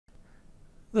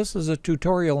This is a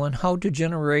tutorial on how to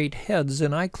generate heads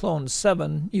in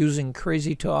iClone7 using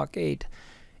CrazyTalk 8.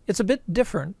 It's a bit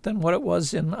different than what it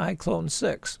was in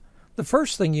iClone6. The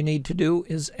first thing you need to do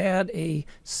is add a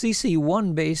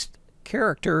CC1 based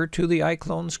character to the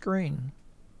iClone screen.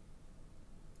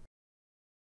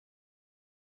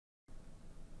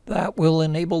 That will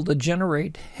enable the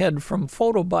Generate Head from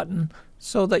Photo button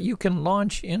so that you can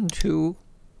launch into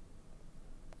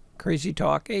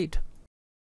CrazyTalk 8.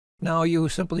 Now you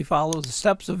simply follow the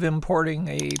steps of importing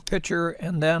a picture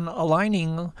and then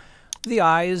aligning the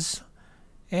eyes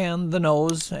and the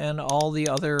nose and all the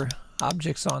other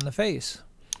objects on the face.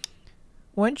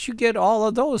 Once you get all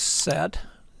of those set,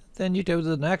 then you do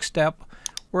the next step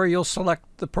where you'll select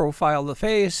the profile of the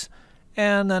face,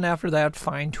 and then after that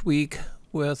fine tweak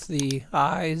with the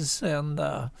eyes and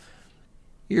the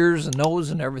ears and nose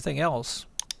and everything else.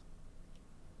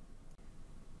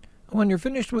 When you're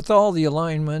finished with all the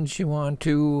alignments, you want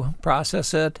to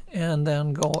process it and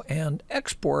then go and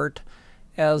export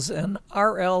as an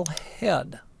RL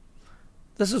head.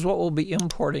 This is what we'll be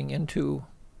importing into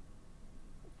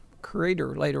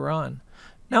Creator later on.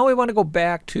 Now we want to go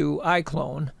back to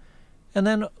iClone and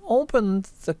then open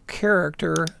the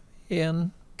character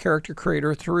in Character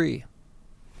Creator 3.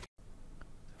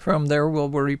 From there we'll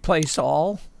replace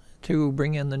all to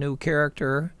bring in the new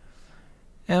character,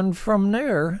 and from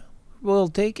there we'll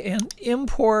take and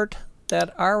import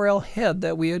that RL head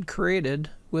that we had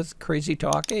created with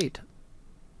CrazyTalk 8.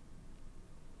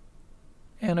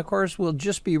 And of course we'll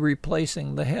just be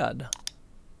replacing the head.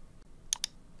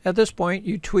 At this point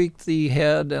you tweak the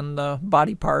head and the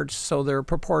body parts so they're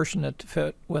proportionate to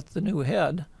fit with the new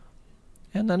head,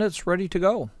 and then it's ready to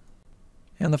go.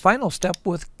 And the final step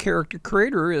with Character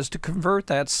Creator is to convert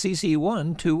that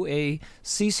CC1 to a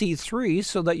CC3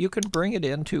 so that you can bring it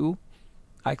into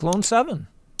iClone7.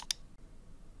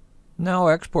 Now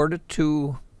export it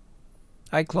to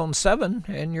iClone7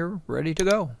 and you're ready to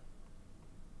go.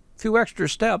 A few extra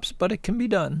steps, but it can be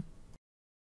done.